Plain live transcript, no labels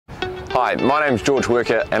Hi, my name's George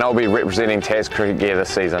Worker and I'll be representing Tazz Cricket Gear this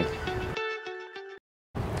season.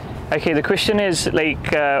 Okay, the question is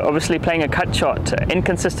obviously playing a cut shot,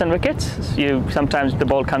 inconsistent wickets. Sometimes the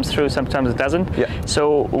ball comes through, sometimes it doesn't. Yeah.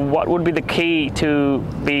 So what would be the key to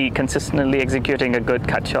be consistently executing a good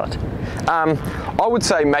cut shot? I would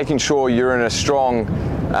say making sure you're in a strong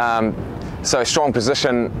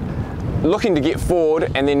position, looking to get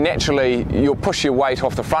forward, and then naturally you'll push your weight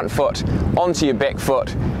off the front foot onto your back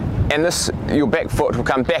foot, and your back foot will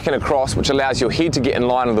come back and across, which allows your head to get in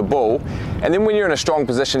line with the ball. And then when you're in a strong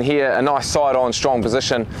position here, a nice side-on strong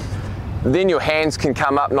position, then your hands can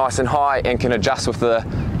come up nice and high and can adjust with the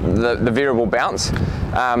variable bounce.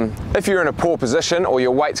 If you're in a poor position or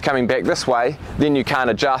your weight's coming back this way, then you can't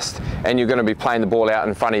adjust and you're going to be playing the ball out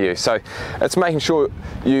in front of you. So it's making sure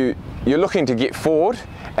you're looking to get forward,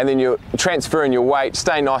 and then you're transferring your weight,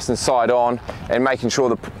 staying nice and side on, and making sure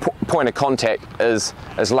the point of contact is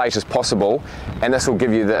as late as possible. And this will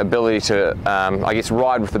give you the ability to,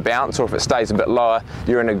 ride with the bounce, or if it stays a bit lower,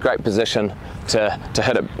 you're in a great position to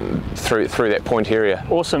hit it through that point area.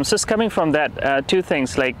 Awesome. So just coming from that, two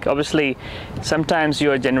things, obviously sometimes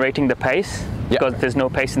you're generating the pace because there's no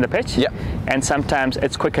pace in the pitch, and sometimes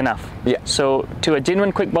it's quick enough. So to a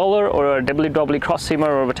genuine quick bowler or a wobbly cross seamer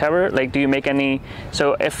or whatever, do you make any,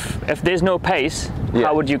 so if there's no pace,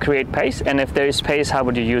 how would you create pace? And if there is pace, how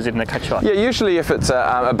would you use it in a cut shot? Yeah, usually if it's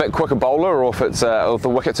a bit quicker bowler, or if the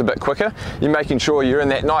wicket's a bit quicker, you're making sure you're in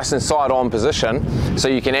that nice and side on position so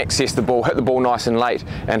you can access the ball, hit the ball nice and late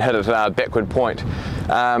and hit it backward point.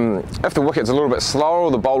 If the wicket's a little bit slower,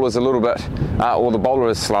 or the bowler's a little bit, or the bowler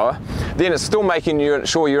is slower, then it's still making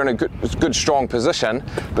sure you're in a good strong position.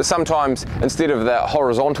 But sometimes instead of that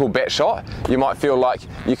horizontal bat shot, you might feel like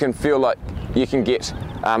you can get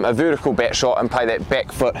a vertical bat shot and play that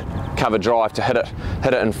back foot cover drive to hit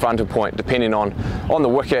it in front of point, depending on the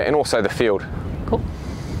wicket and also the field. Cool.